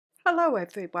Hello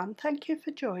everyone, thank you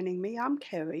for joining me. I'm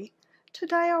Kerry.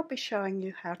 Today I'll be showing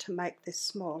you how to make this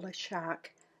smaller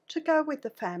shark to go with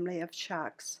the family of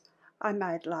sharks I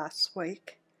made last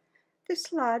week.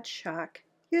 This large shark,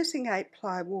 using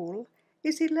 8-ply wool,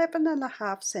 is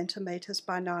 11.5 centimetres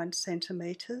by 9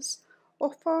 centimetres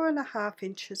or 4.5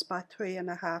 inches by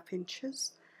 3.5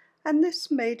 inches, and this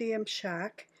medium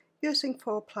shark, using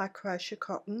 4-ply crochet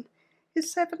cotton,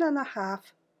 is 7.5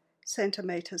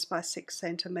 centimetres by 6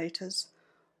 centimetres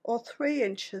or 3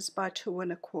 inches by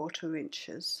 2.25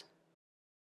 inches.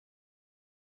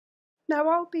 Now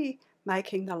I'll be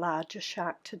making the larger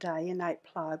shark today in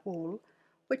 8-ply wool,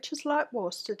 which is light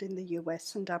worsted in the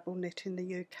US and double knit in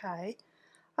the UK.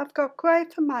 I've got grey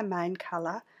for my main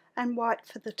colour and white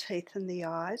for the teeth and the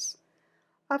eyes.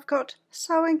 I've got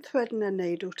sewing thread and a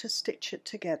needle to stitch it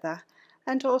together,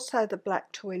 and also the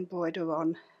black to embroider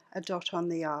on a dot on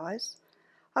the eyes.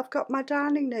 I've got my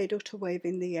darning needle to weave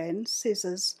in the end,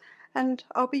 scissors, and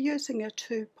I'll be using a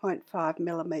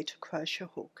 2.5mm crochet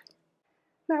hook.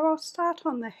 Now I'll start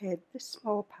on the head, this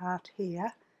small part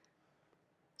here.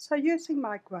 So using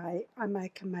my grey, I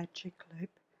make a magic loop.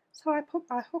 So I put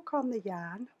my hook on the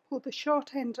yarn, pull the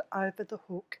short end over the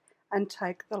hook and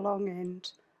take the long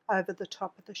end over the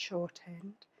top of the short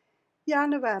end,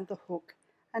 yarn around the hook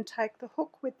and take the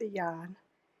hook with the yarn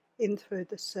in through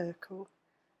the circle,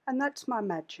 and that's my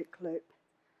magic loop.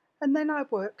 And then I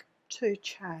work 2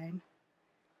 chain.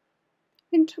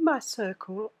 Into my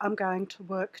circle I'm going to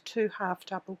work 2 half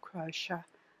double crochet.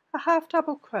 A half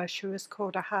double crochet is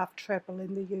called a half treble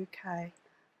in the UK.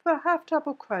 For a half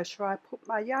double crochet I put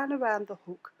my yarn around the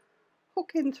hook,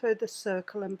 hook in through the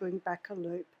circle and bring back a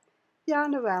loop,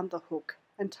 yarn around the hook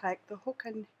and take the hook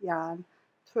and yarn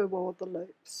through all the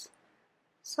loops.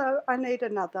 So I need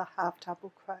another half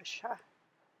double crochet.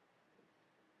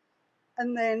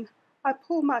 And then I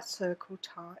pull my circle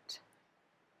tight.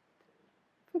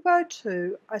 For row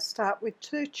 2 I start with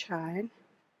 2 chain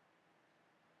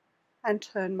and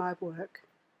turn my work.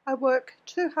 I work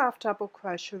 2 half double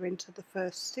crochet into the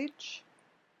first stitch,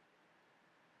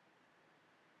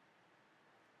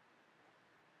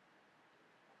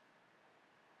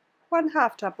 one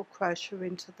half double crochet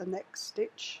into the next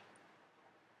stitch,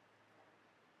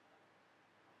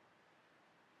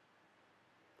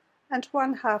 and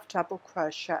 1 half double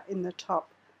crochet in the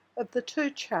top of the 2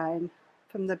 chain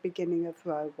from the beginning of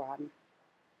row 1.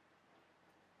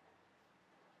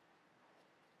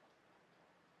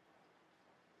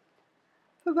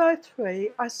 For row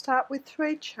 3 I start with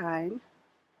 3 chain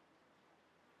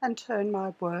and turn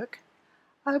my work.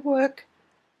 I work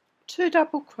 2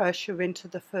 double crochet into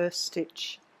the first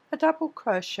stitch. A double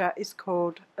crochet is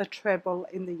called a treble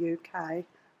in the UK.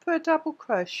 For a double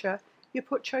crochet you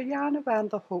put your yarn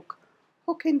around the hook,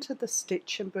 hook into the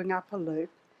stitch and bring up a loop,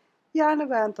 yarn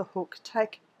around the hook,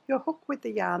 take your hook with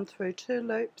the yarn through 2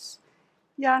 loops,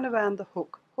 yarn around the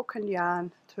hook, hook and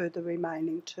yarn through the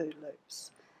remaining 2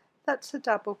 loops. That's a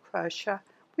double crochet.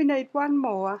 We need one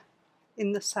more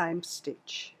in the same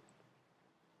stitch.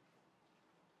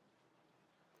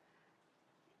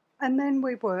 And then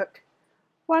we work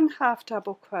 1 half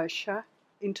double crochet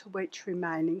into each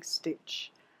remaining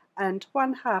stitch and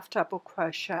 1 half double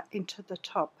crochet into the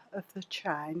top of the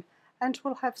chain, and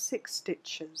we'll have 6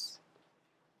 stitches.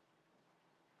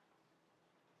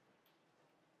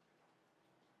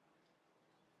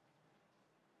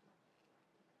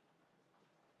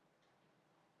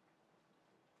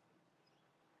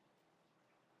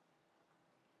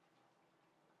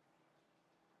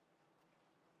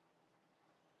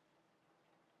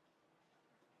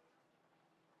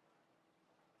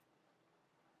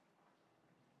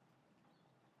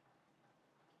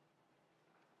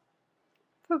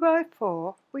 For row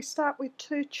 4 we start with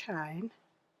 2 chain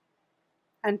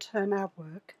and turn our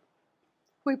work.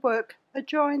 We work a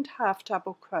joined half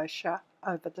double crochet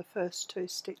over the first 2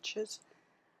 stitches.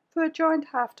 For a joined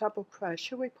half double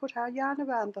crochet we put our yarn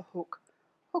around the hook,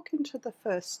 hook into the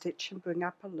first stitch and bring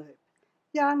up a loop,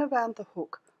 yarn around the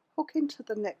hook, hook into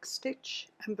the next stitch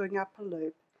and bring up a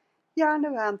loop, yarn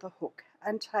around the hook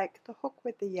and take the hook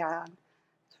with the yarn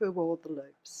through all the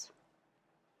loops.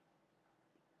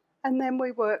 And then we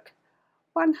work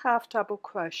 1 half double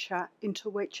crochet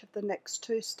into each of the next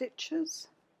 2 stitches,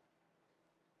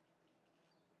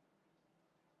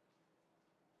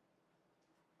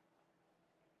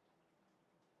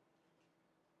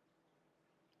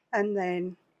 and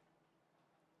then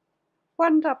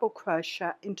 1 double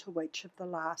crochet into each of the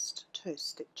last 2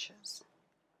 stitches.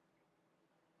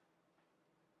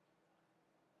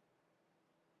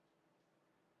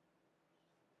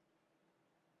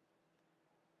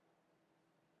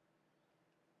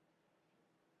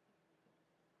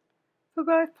 For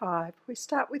row 5, we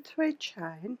start with 3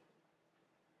 chain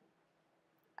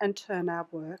and turn our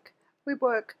work. We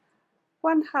work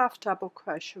 1 half double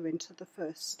crochet into the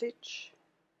first stitch,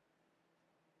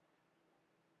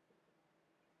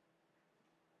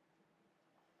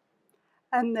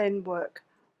 and then work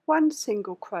 1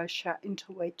 single crochet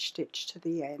into each stitch to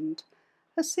the end.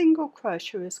 A single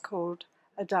crochet is called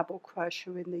a double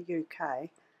crochet in the UK.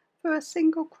 For a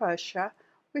single crochet,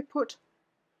 we put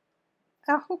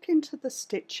our hook into the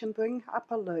stitch and bring up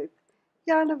a loop,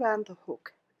 yarn around the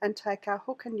hook and take our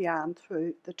hook and yarn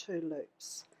through the 2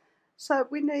 loops. So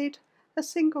we need a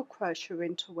single crochet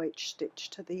into each stitch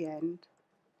to the end.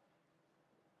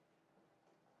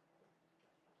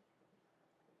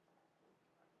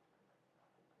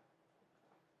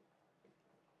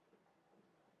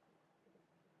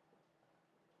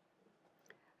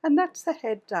 And that's the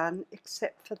head done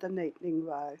except for the neatening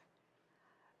row.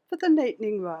 For the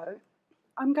neatening row,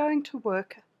 I'm going to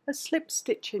work a slip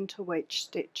stitch into each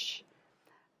stitch.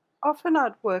 Often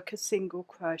I'd work a single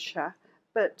crochet,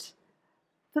 but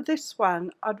for this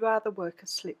one I'd rather work a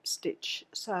slip stitch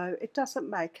so it doesn't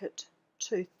make it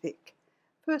too thick.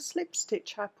 For a slip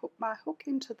stitch, I put my hook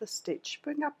into the stitch,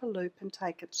 bring up a loop and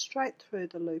take it straight through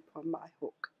the loop on my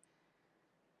hook.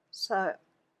 So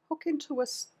hook into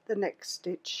the next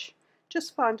stitch,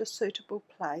 just find a suitable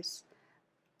place,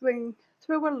 bring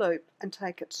through a loop and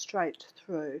take it straight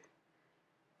through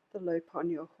the loop on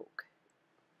your hook.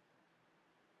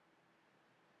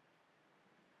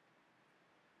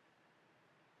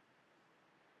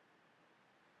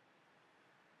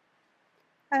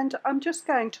 And I'm just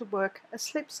going to work a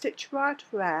slip stitch right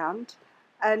round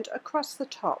and across the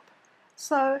top.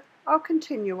 So I'll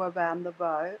continue around the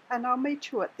row and I'll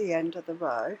meet you at the end of the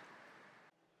row.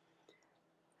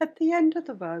 At the end of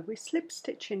the row, we slip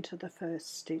stitch into the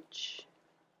first stitch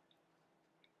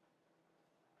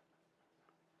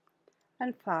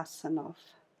and fasten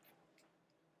off.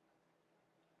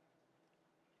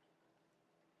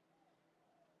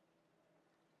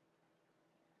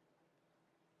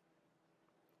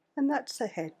 And that's the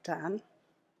head done.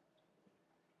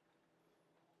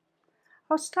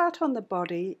 I'll start on the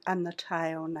body and the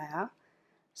tail now.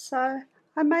 So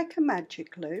I make a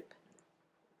magic loop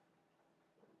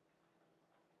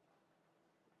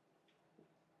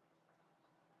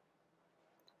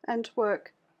and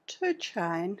work 2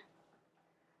 chain,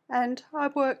 and I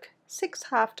work 6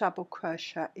 half double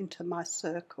crochet into my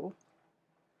circle.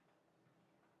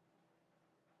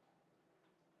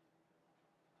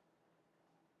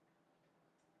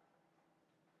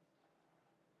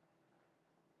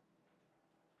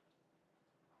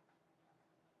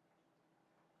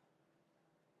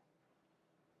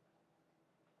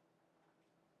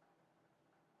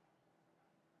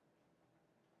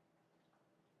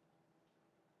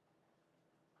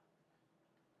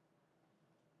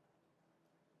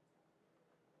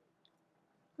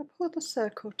 I pull the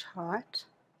circle tight.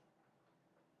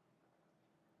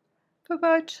 For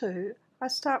row 2, I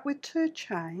start with 2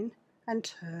 chain and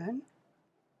turn.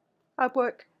 I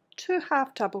work 2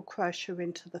 half double crochet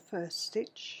into the first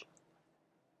stitch,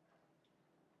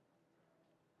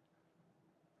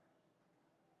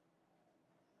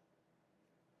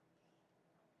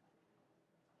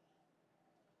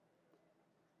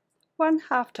 one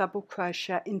half double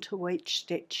crochet into each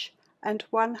stitch and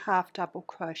 1 half double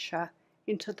crochet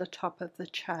into the top of the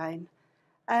chain,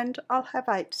 and I'll have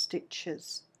 8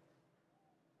 stitches.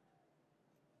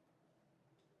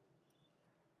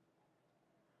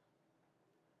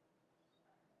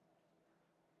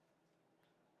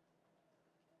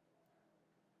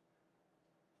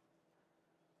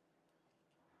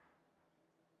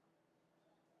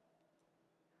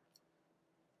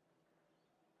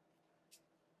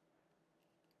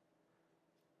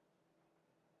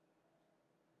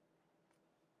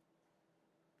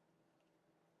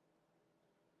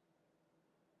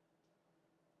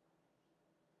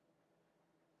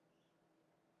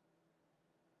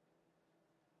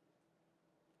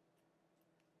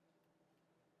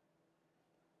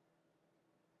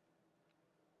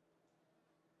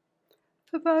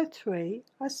 For row 3,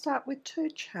 I start with 2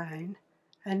 chain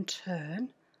and turn.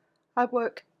 I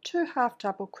work 2 half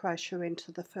double crochet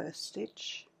into the first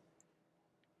stitch,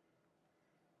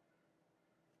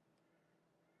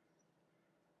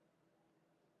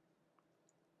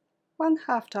 one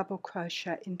half double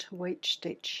crochet into each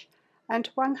stitch and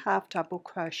 1 half double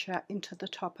crochet into the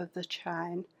top of the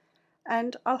chain,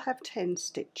 and I'll have 10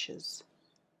 stitches.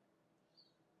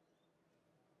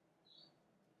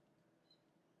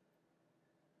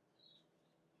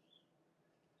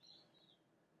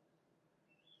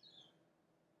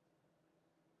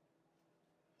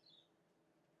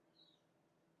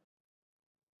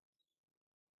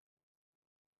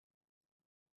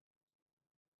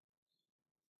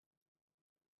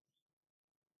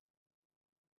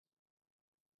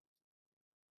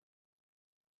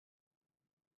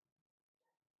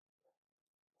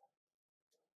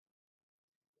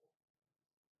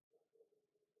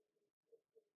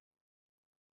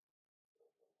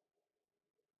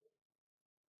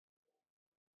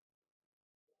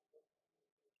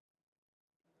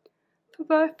 For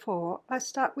row 4, I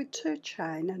start with 2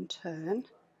 chain and turn.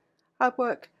 I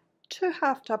work 2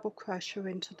 half double crochet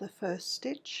into the first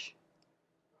stitch,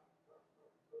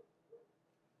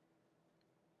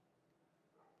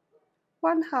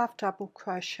 1 half double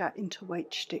crochet into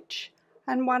each stitch,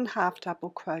 and 1 half double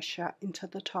crochet into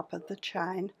the top of the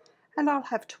chain, and I'll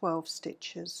have 12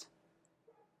 stitches.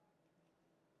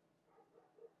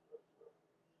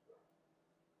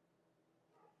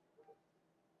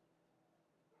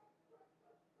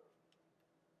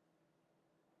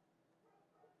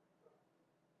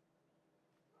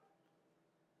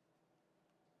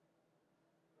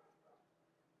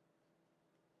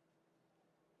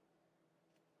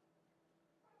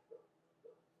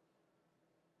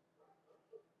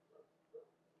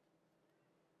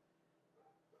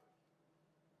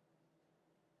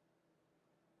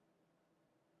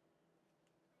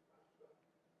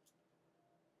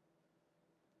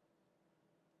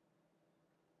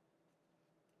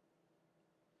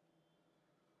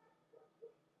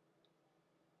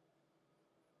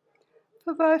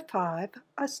 For row 5,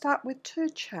 I start with 2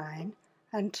 chain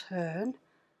and turn.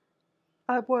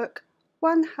 I work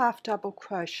 1 half double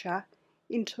crochet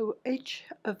into each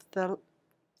of the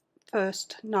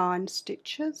first 9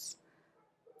 stitches,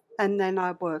 and then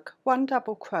I work 1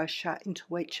 double crochet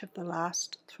into each of the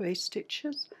last 3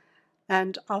 stitches,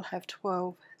 and I'll have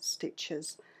 12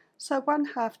 stitches. So 1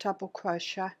 half double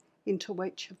crochet into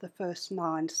each of the first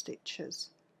 9 stitches.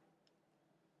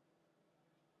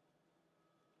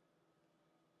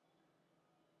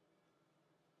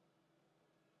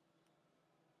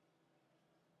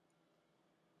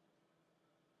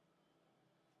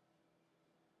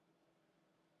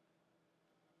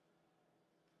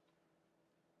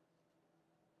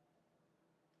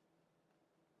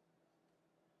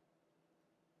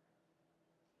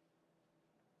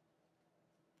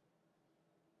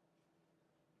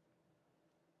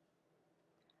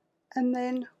 And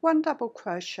then 1 double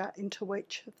crochet into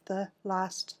each of the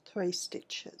last 3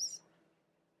 stitches.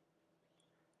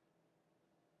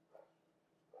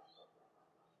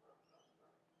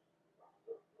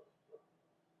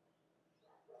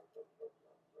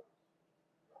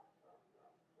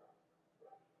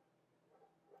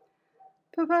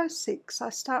 For row 6, I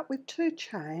start with 2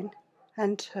 chain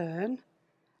and turn,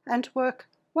 and work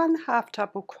 1 half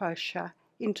double crochet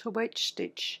into each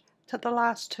stitch to the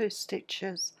last 2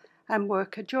 stitches, and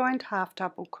work a joined half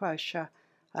double crochet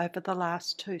over the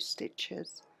last 2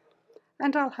 stitches,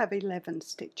 and I'll have 11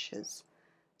 stitches.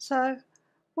 So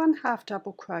 1 half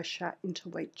double crochet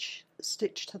into each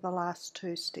stitch to the last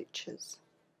 2 stitches.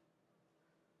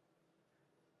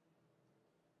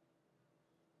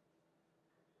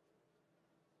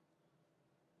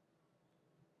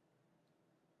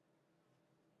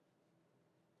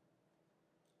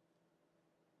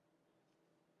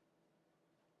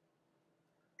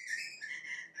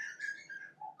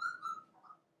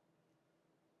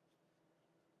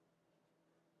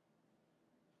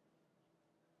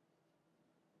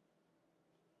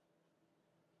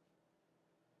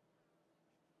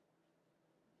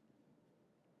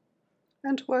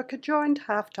 And work a joined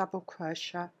half double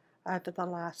crochet over the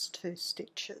last 2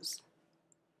 stitches.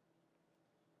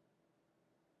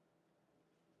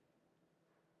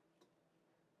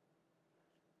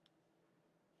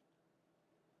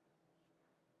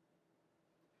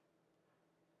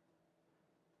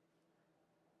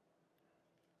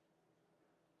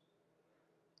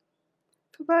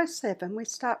 For row 7, we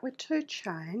start with 2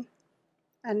 chain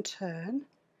and turn.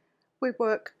 We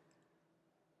work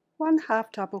 1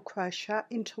 half double crochet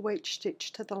into each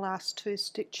stitch to the last 2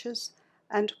 stitches,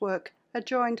 and work a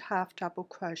joined half double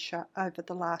crochet over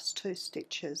the last 2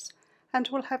 stitches, and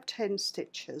we'll have 10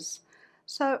 stitches.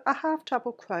 So a half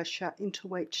double crochet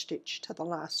into each stitch to the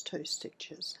last 2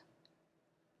 stitches.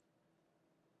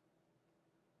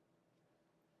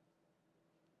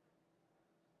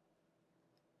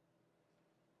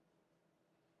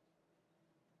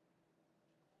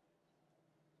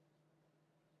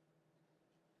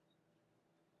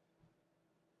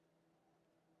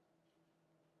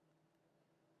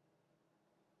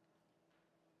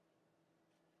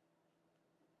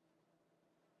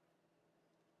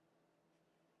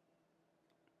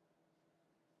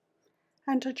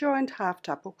 And a joined half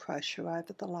double crochet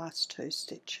over the last 2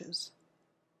 stitches.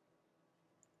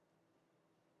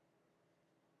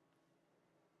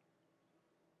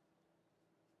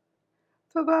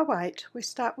 For row 8, we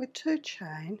start with 2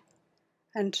 chain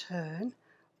and turn.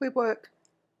 We work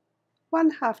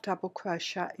 1 half double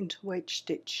crochet into each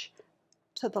stitch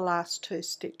to the last 2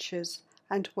 stitches,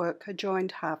 and work a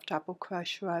joined half double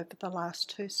crochet over the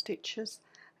last 2 stitches,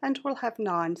 and we'll have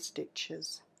 9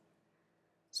 stitches.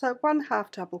 So 1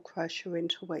 half double crochet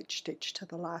into each stitch to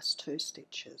the last 2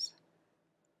 stitches.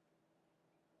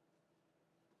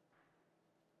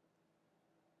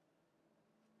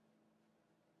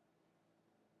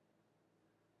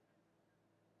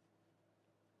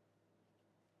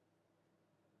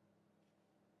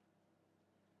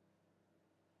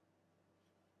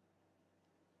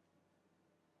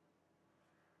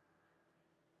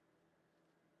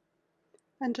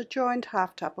 And a joined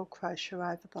half double crochet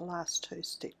over the last 2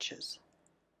 stitches.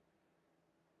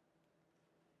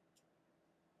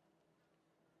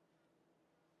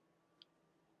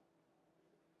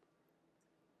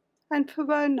 And for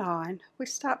row 9 we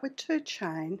start with 2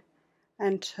 chain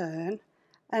and turn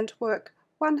and work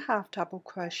 1 half double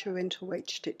crochet into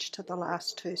each stitch to the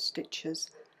last 2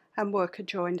 stitches and work a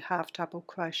joined half double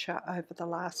crochet over the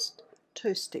last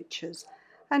 2 stitches,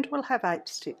 and we'll have 8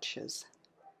 stitches.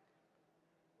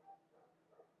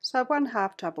 So 1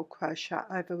 half double crochet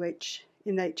over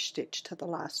in each stitch to the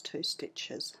last 2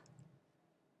 stitches.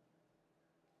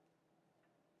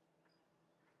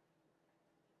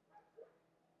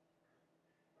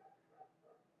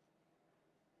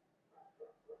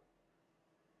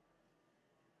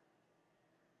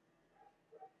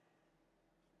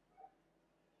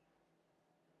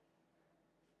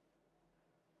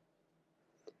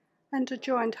 And a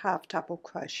joined half double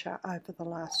crochet over the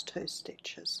last 2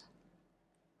 stitches.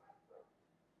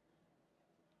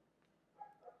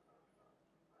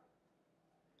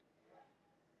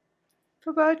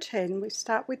 For row 10 we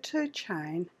start with 2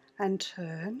 chain and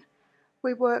turn.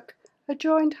 We work a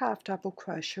joined half double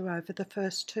crochet over the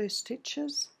first 2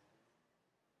 stitches,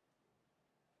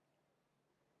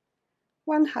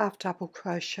 1 half double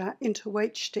crochet into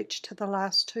each stitch to the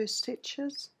last 2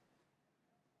 stitches,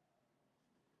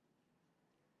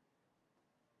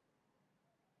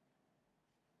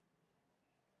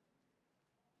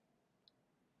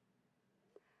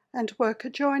 and work a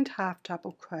joined half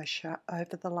double crochet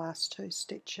over the last 2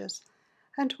 stitches,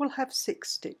 and we'll have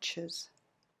 6 stitches.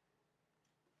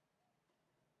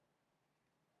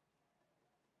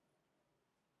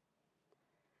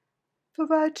 For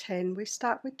row 10 we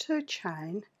start with 2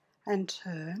 chain and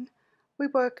turn. We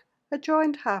work a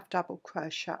joined half double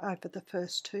crochet over the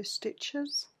first 2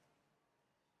 stitches,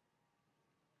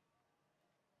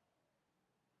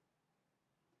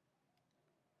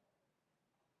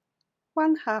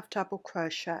 one half double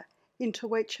crochet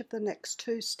into each of the next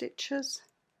 2 stitches,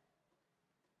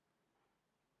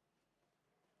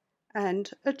 and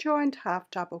a joined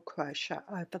half double crochet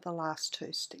over the last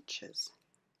 2 stitches.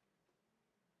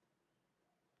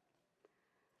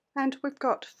 And we've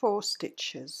got 4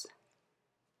 stitches.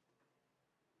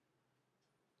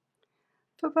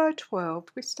 For row 12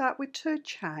 we start with 2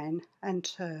 chain and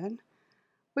turn.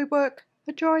 We work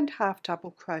a joined half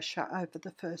double crochet over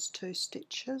the first 2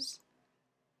 stitches,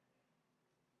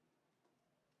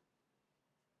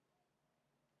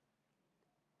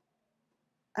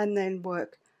 and then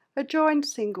work a joined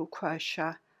single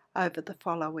crochet over the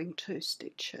following 2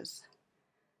 stitches.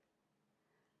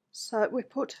 So we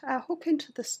put our hook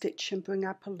into the stitch and bring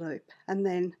up a loop, and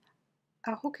then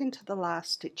our hook into the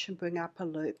last stitch and bring up a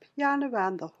loop, yarn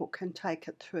around the hook and take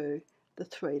it through the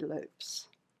 3 loops.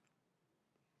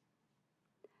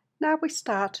 Now we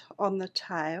start on the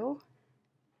tail.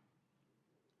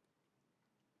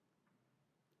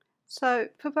 So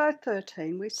for row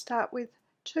 13 we start with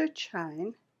 2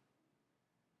 chain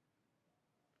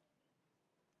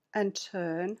and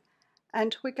turn,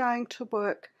 and we're going to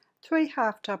work 3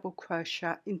 half double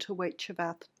crochet into each of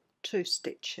our 2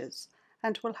 stitches,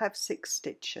 and we'll have 6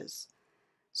 stitches.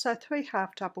 So 3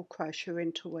 half double crochet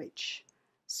into each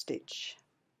stitch.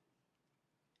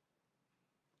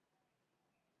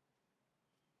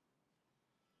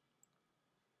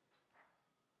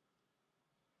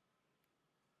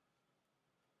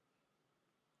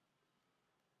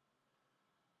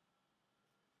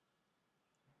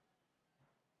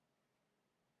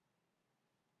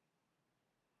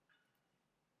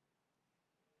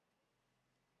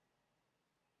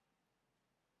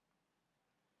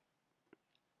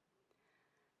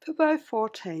 For row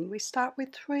 14 we start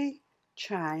with 3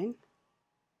 chain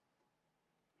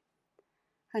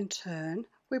and turn.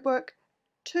 We work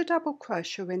 2 double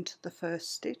crochet into the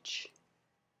first stitch,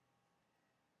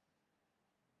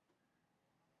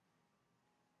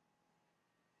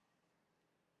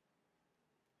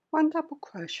 one double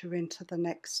crochet into the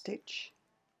next stitch,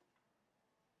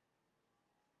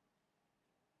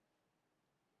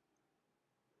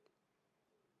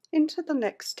 into the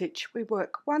next stitch we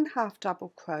work 1 half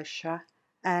double crochet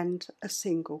and a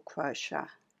single crochet.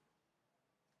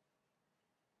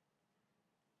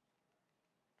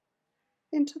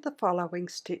 Into the following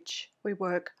stitch we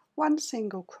work 1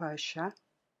 single crochet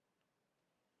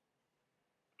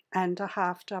and a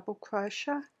half double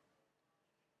crochet,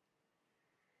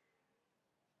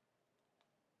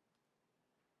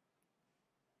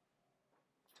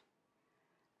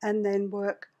 and then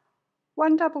work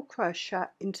 1 double crochet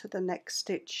into the next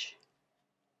stitch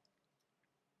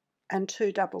and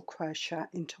 2 double crochet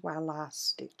into our last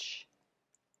stitch.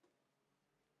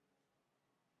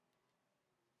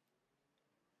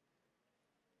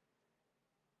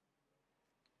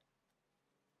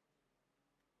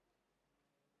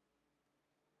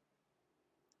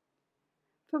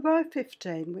 For row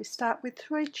 15 we start with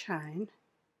 3 chain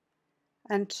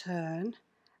and turn,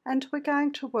 and we're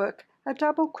going to work a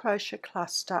double crochet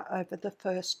cluster over the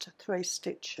first 3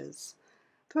 stitches.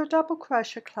 For a double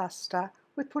crochet cluster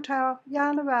we put our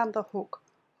yarn around the hook,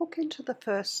 hook into the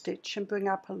first stitch and bring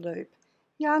up a loop,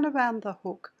 yarn around the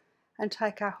hook and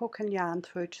take our hook and yarn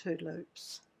through 2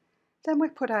 loops. Then we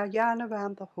put our yarn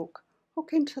around the hook, hook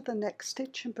into the next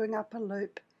stitch and bring up a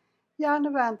loop, yarn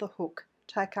around the hook,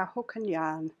 take our hook and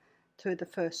yarn through the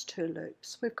first 2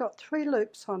 loops. We've got 3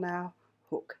 loops on our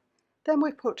hook. Then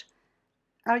we put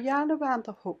our yarn around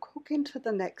the hook, hook into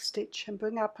the next stitch and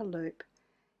bring up a loop,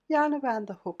 yarn around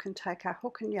the hook and take our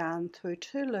hook and yarn through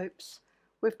 2 loops.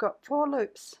 We've got 4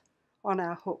 loops on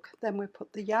our hook. Then we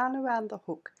put the yarn around the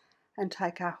hook and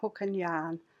take our hook and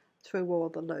yarn through all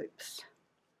the loops.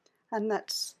 And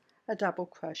that's a double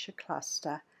crochet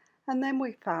cluster, and then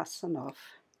we fasten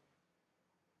off.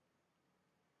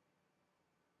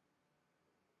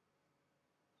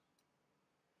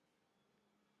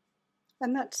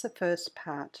 And that's the first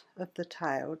part of the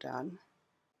tail done.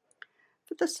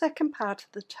 For the second part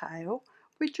of the tail,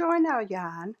 we join our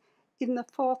yarn in the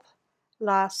 4th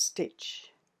last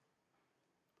stitch.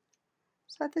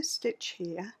 So this stitch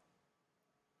here,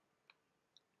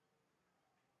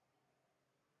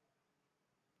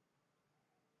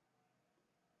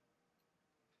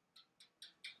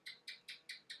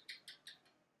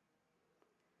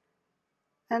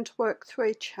 and work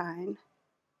 3 chain,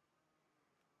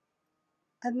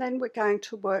 and then we're going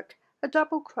to work a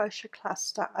double crochet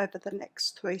cluster over the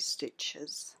next 3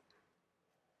 stitches.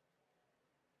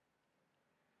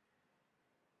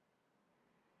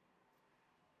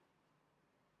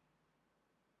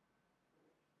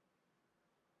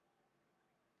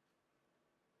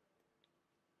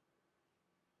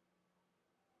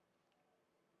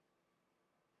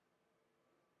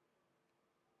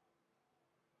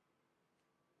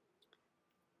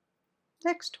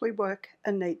 Next we work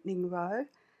a neatening row.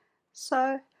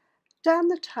 So down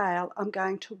the tail I'm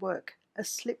going to work a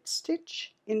slip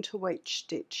stitch into each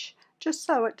stitch, just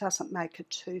so it doesn't make it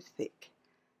too thick.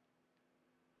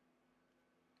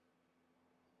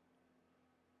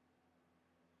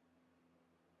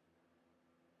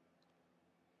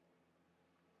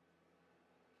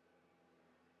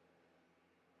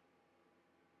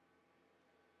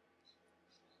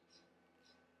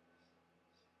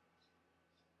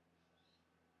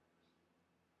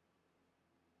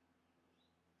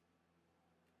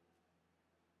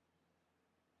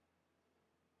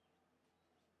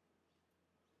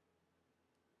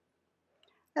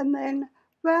 And then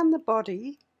round the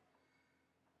body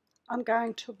I'm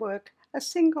going to work a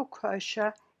single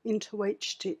crochet into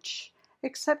each stitch,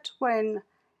 except when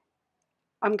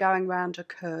I'm going round a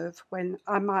curve, when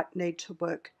I might need to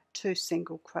work 2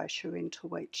 single crochet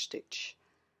into each stitch.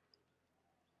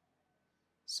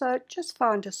 So just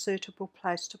find a suitable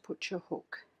place to put your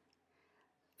hook,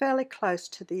 fairly close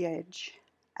to the edge,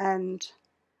 and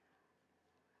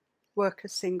work a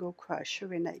single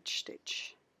crochet in each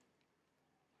stitch.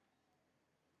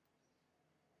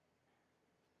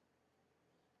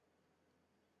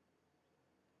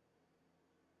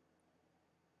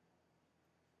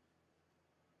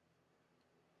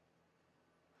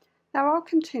 Now I'll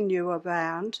continue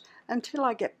around until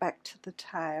I get back to the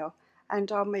tail,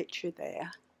 and I'll meet you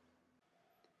there.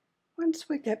 Once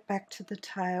we get back to the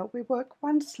tail, we work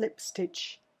 1 slip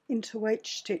stitch into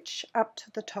each stitch up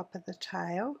to the top of the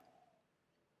tail.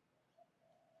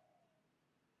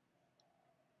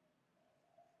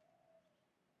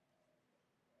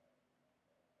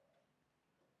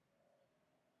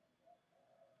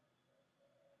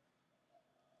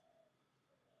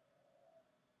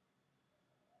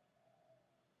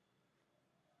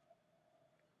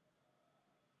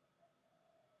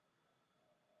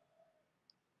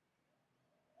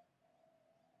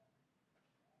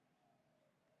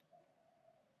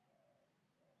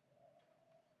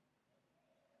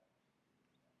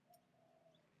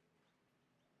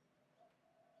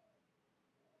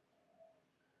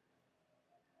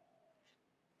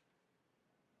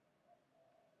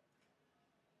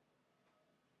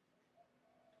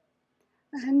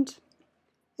 And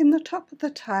in the top of the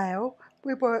tail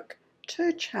we work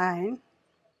 2 chain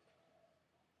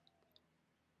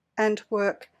and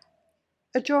work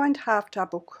a joined half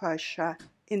double crochet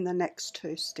in the next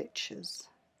 2 stitches.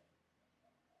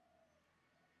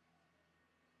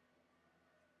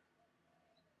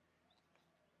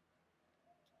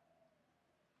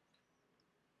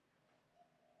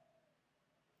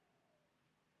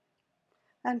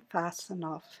 And fasten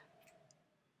off.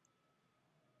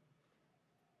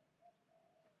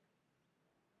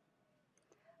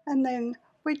 And then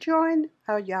we join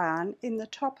our yarn in the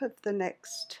top of the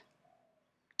next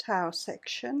tail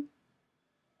section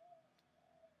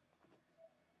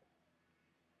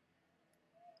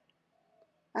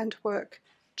and work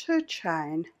 2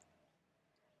 chain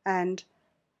and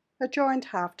a joined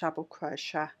half double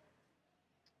crochet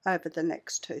over the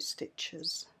next 2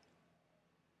 stitches.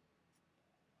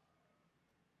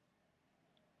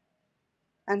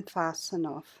 And fasten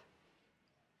off.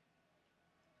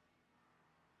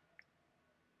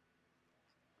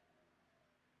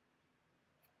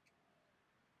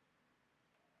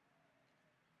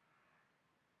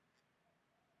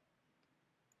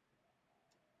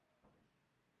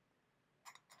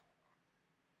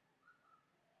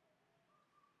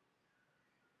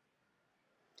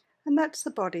 And that's the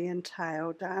body and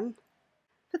tail done.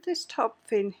 For this top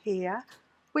fin here,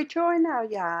 we join our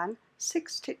yarn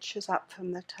 6 stitches up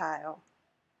from the tail.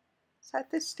 So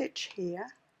this stitch here,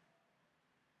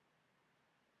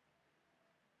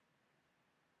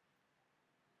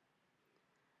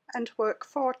 and work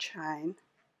 4 chain.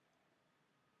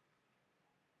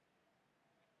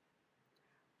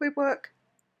 We work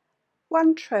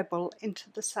 1 treble into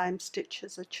the same stitch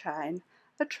as a chain.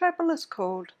 A treble is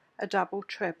called a double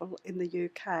treble in the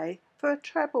UK. For a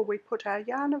treble we put our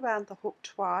yarn around the hook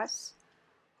twice,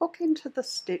 hook into the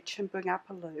stitch and bring up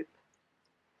a loop.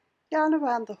 Yarn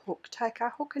around the hook, take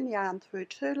our hook and yarn through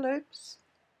 2 loops,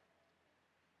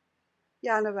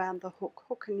 yarn around the hook,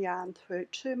 hook and yarn through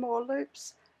 2 more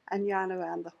loops, and yarn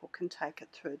around the hook and take it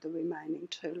through the remaining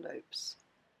 2 loops.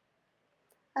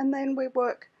 And then we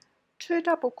work 2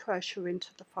 double crochet into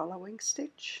the following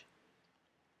stitch,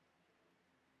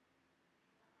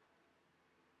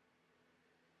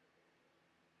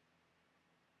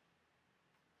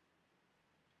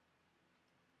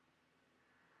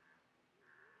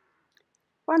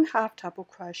 one half double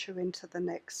crochet into the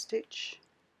next stitch,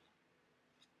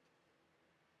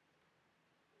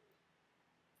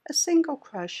 a single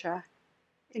crochet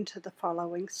into the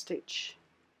following stitch,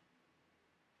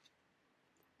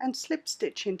 and slip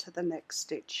stitch into the next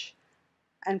stitch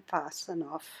and fasten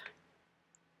off.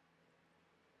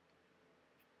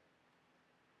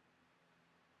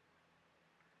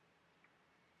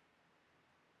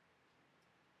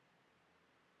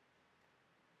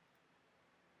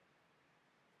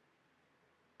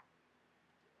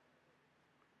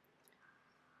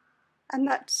 And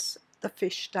that's the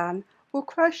fish done. We'll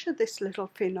crochet this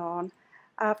little fin on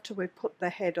after we put the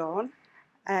head on,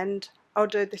 and I'll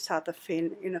do this other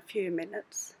fin in a few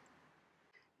minutes.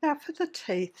 Now for the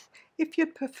teeth, if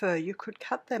you'd prefer you could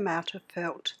cut them out of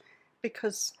felt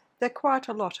because they're quite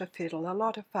a lot of fiddle, a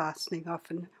lot of fastening off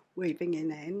and weaving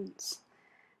in ends.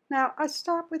 Now I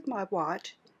start with my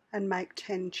white and make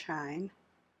 10 chain.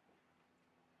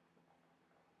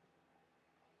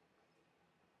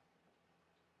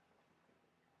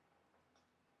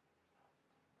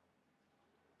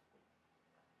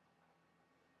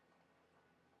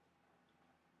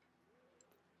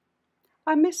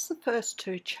 I miss the first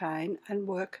 2 chain and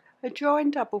work a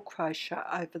join double crochet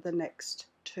over the next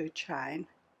 2 chain.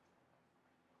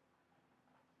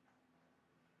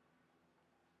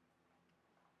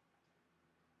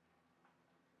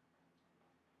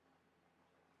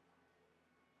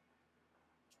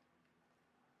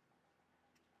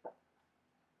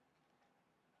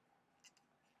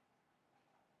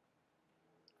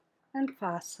 And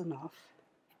fasten off.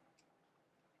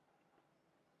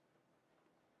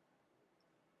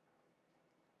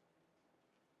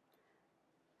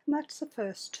 And that's the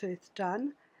first tooth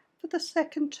done. For the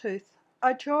second tooth,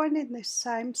 I join in this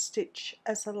same stitch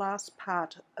as the last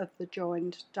part of the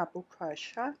joined double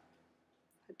crochet,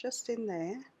 just in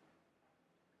there.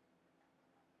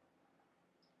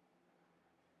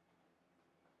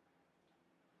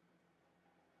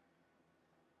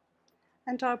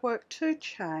 And I work 2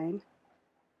 chain,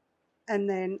 and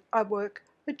then I work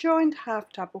a joined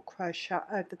half double crochet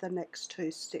over the next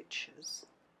 2 stitches.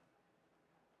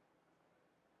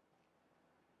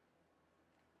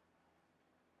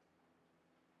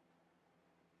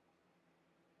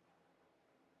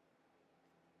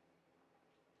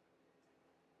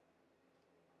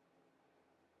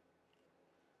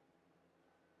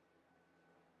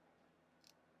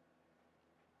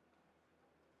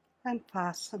 and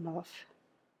fasten off.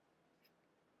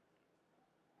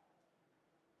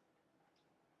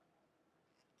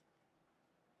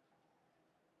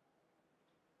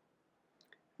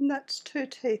 And that's 2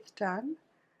 teeth done.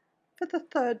 For the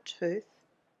third tooth,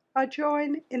 I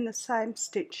join in the same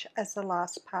stitch as the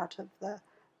last part of the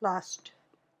last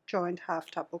joined half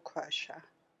double crochet.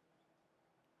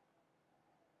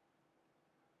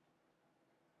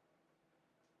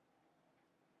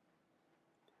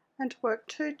 And work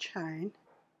 2 chain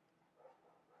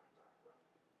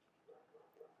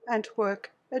and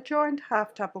work a joined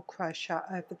half double crochet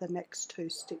over the next 2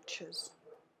 stitches.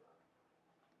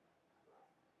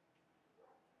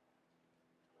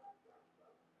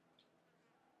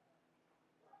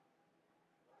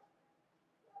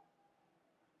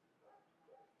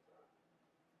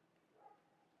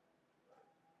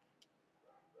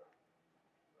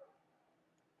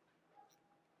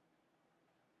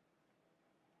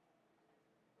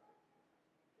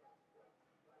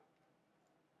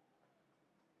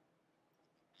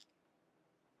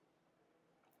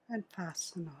 And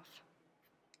fasten off.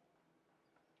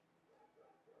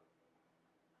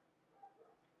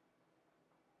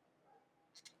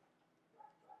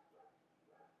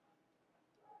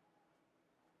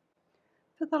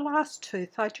 For the last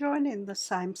tooth, I join in the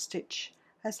same stitch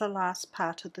as the last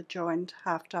part of the joined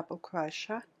half double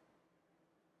crochet,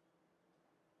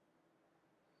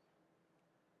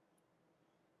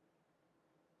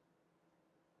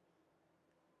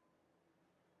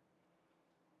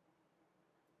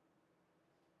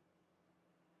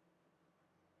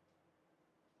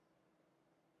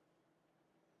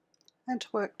 and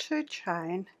work 2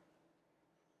 chain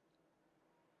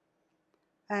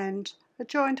and a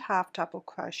joined half double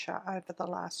crochet over the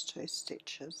last 2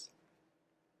 stitches.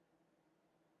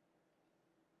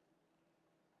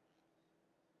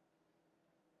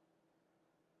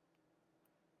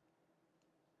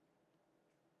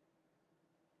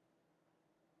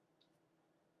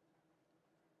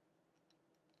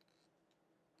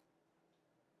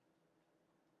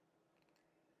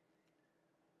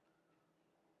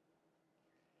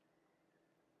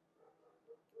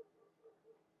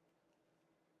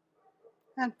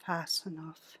 And fasten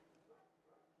off.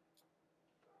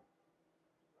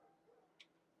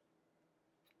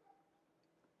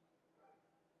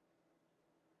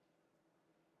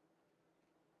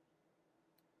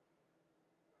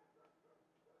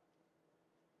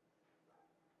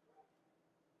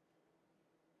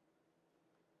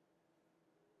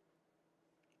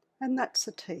 And that's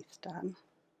the teeth done.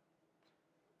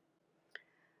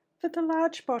 For the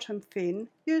large bottom fin,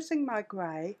 using my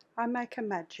grey, I make a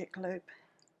magic loop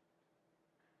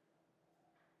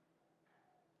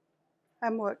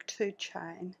and work 2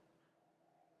 chain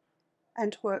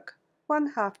and work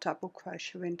 1 half double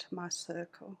crochet into my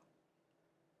circle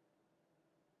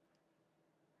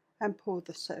and pull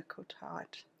the circle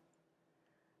tight.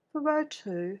 For row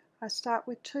 2, I start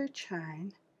with 2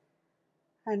 chain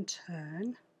and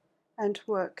turn and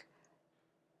work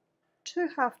 2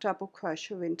 half double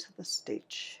crochet into the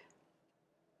stitch.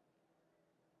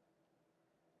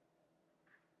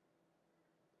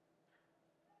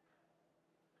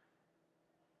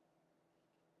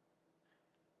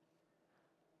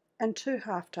 And 2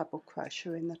 half double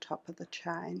crochet in the top of the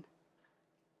chain.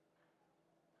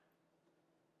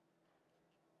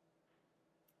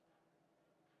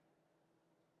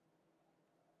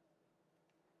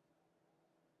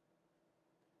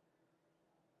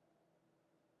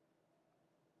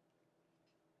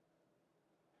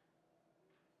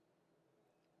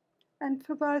 And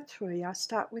for row 3, I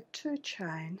start with 2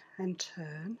 chain and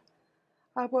turn.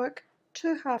 I work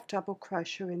 2 half double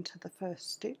crochet into the first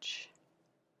stitch,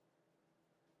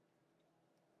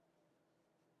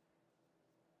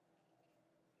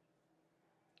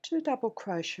 two double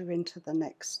crochet into the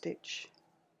next stitch,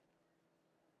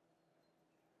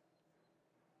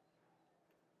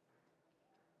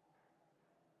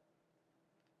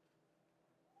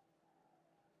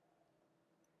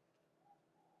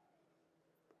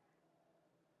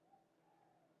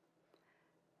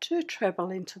 two treble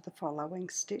into the following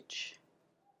stitch,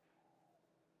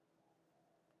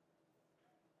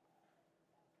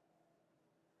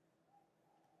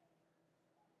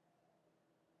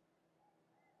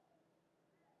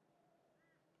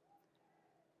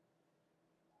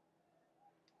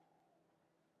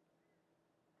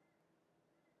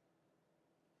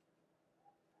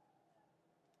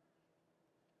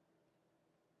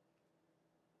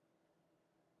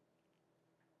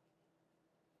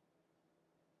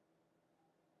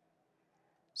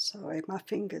 sorry, my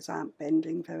fingers aren't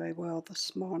bending very well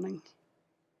this morning.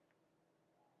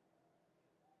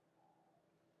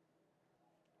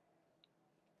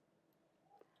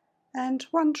 and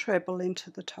 1 treble into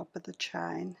the top of the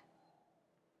chain.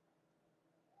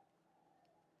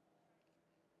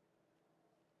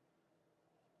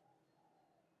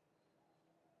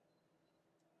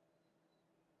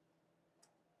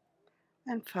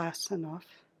 And fasten off.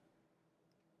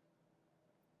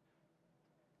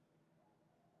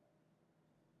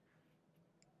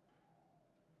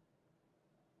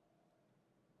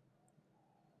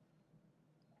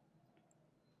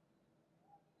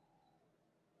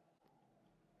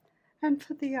 And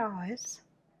for the eyes,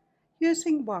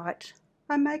 using white,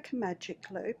 I make a magic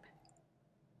loop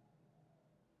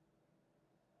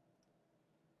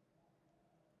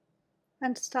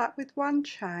and start with 1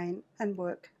 chain and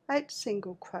work 8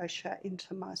 single crochet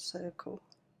into my circle.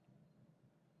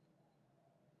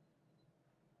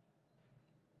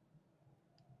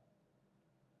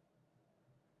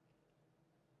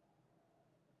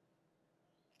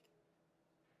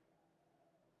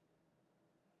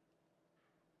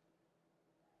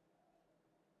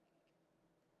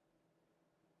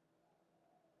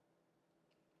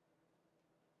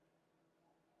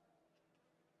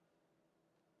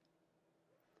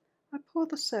 I pull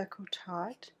the circle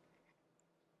tight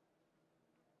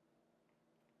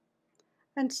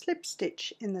and slip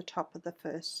stitch in the top of the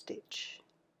first stitch.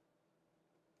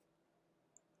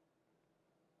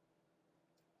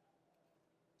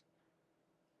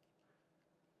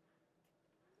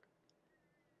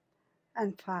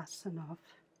 And fasten off.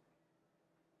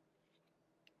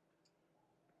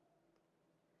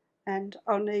 And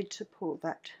I'll need to pull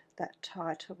that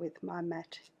tighter with my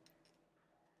matting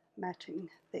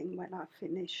thing when I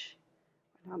finish,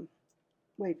 when I'm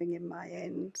weaving in my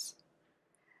ends.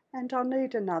 And I'll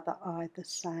need another eye the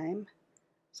same,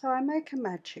 so I make a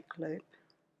magic loop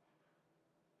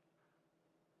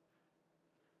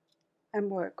and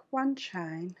work 1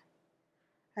 chain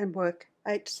and work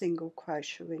 8 single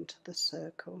crochet into the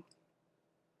circle.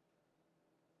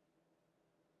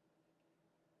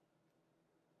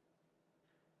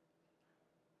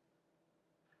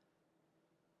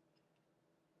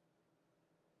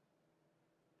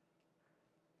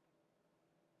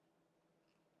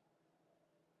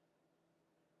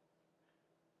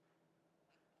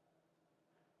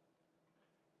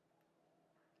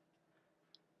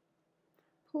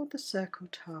 Pull the circle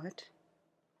tight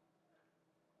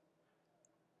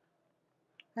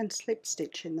and slip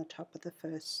stitch in the top of the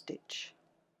first stitch.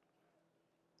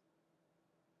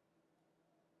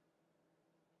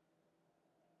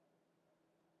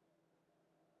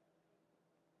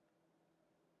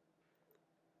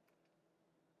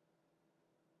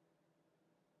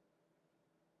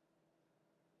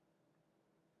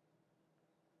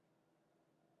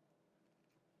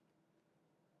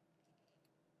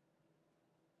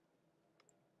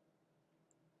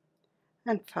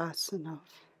 And fasten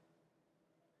off.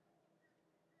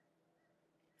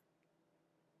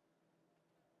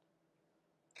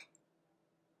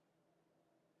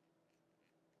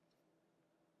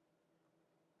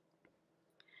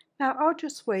 Now I'll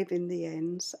just weave in the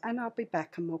ends and I'll be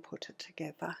back and we'll put it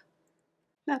together.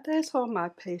 Now there's all my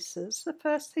pieces. The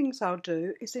first things I'll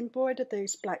do is embroider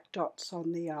these black dots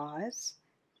on the eyes,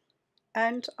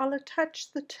 and I'll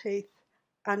attach the teeth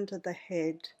under the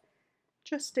head,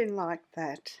 just in like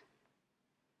that.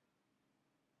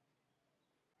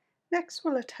 Next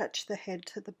we'll attach the head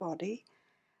to the body.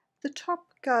 The top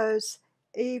goes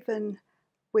even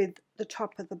with the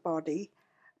top of the body,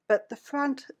 but the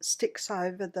front sticks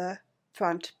over the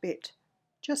front bit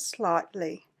just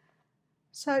slightly.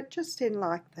 So just in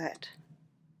like that.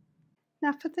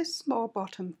 Now for this small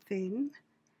bottom fin,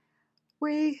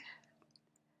 we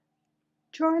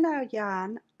join our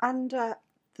yarn under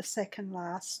the second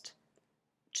last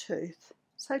tooth.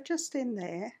 So just in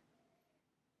there.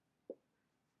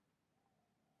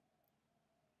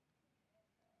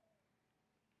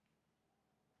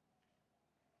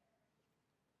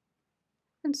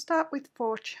 And start with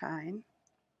 4 chain.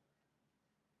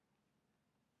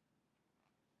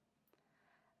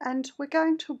 And we're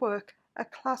going to work a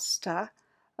cluster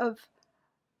of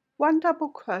 1 double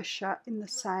crochet in the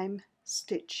same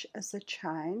stitch as the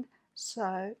chain.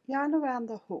 So yarn around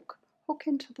the hook, hook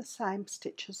into the same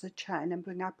stitch as the chain and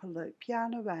bring up a loop,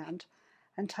 yarn around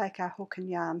and take our hook and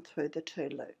yarn through the 2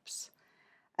 loops.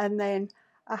 And then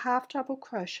a half double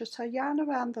crochet, so yarn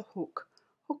around the hook,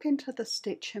 hook into the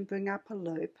stitch and bring up a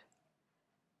loop.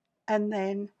 And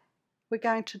then we're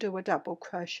going to do a double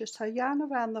crochet, so yarn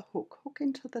around the hook, hook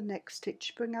into the next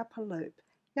stitch, bring up a loop,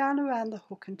 yarn around the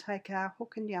hook and take our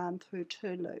hook and yarn through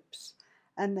 2 loops,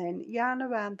 and then yarn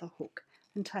around the hook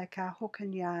and take our hook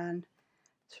and yarn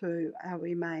through our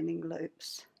remaining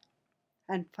loops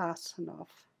and fasten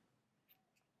off.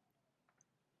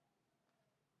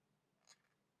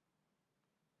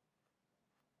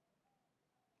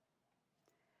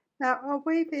 Now I'll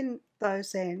weave in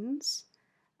those ends,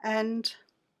 and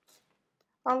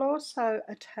I'll also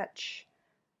attach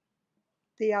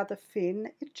the other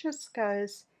fin. It just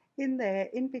goes in there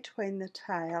in between the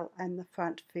tail and the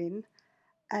front fin,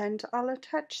 and I'll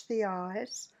attach the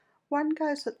eyes. One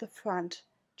goes at the front,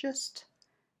 just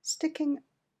sticking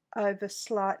over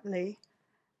slightly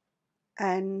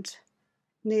and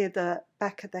near the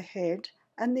back of the head,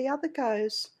 and the other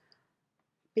goes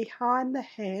behind the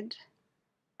head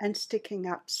and sticking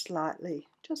up slightly,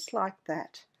 just like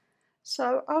that.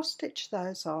 So I'll stitch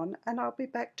those on and I'll be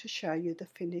back to show you the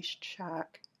finished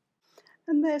shark.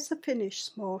 And there's a finished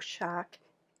small shark.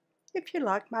 If you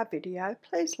like my video,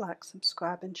 please like,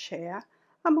 subscribe and share.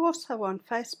 I'm also on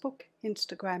Facebook,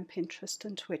 Instagram, Pinterest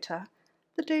and Twitter.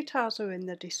 The details are in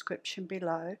the description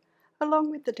below, along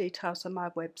with the details of my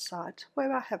website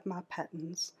where I have my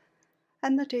patterns,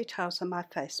 and the details of my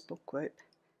Facebook group.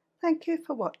 Thank you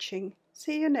for watching.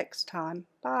 See you next time.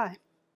 Bye.